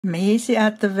Maisy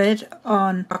at the vet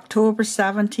on October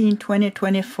 17,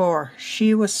 2024.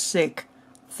 She was sick,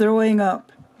 throwing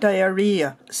up,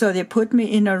 diarrhea, so they put me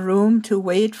in a room to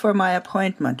wait for my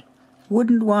appointment.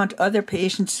 Wouldn't want other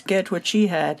patients to get what she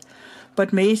had.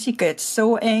 But Maisy gets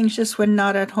so anxious when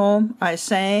not at home. I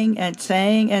sang and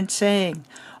sang and sang,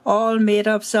 all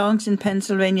made-up songs in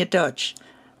Pennsylvania Dutch.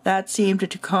 That seemed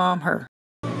to calm her.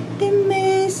 De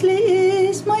Maisy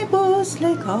is my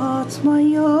busly cats, my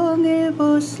younge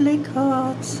busly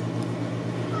cats.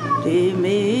 De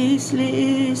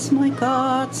Maisy is my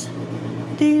cats,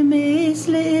 de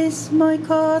Maisy is my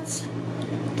cats.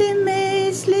 De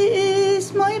Maisy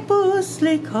is my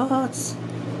busly cats,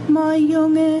 my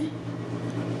younge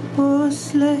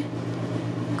busly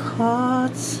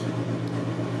cats.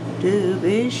 Du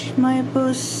bist my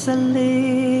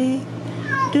busseli,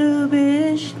 du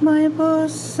bist my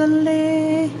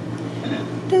busseli,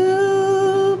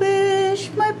 du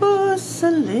bist my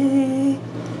busseli,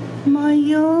 my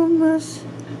jonges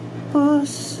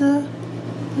busseli.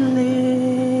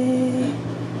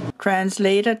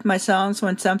 Translated, my songs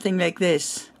went something like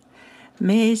this.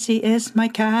 Maisy is my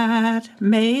cat,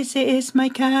 Maisy is my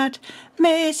cat,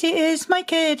 Maisy is my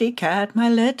kitty cat, my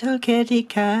little kitty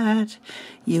cat.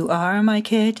 You are my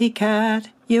kitty cat,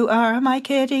 you are my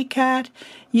kitty cat,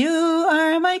 you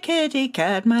are my kitty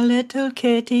cat, my little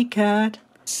kitty cat.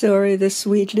 Sorry, the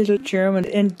sweet little German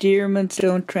endearments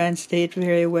don't translate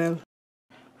very well.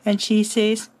 And she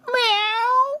says,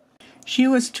 meow. She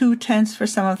was too tense for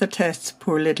some of the tests,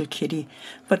 poor little kitty,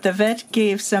 but the vet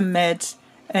gave some meds,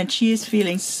 and she is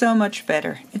feeling so much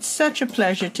better. It's such a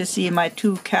pleasure to see my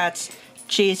two cats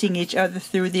chasing each other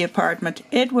through the apartment.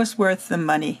 It was worth the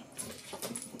money.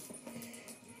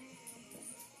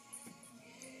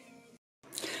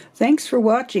 Thanks for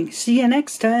watching. See you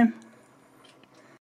next time.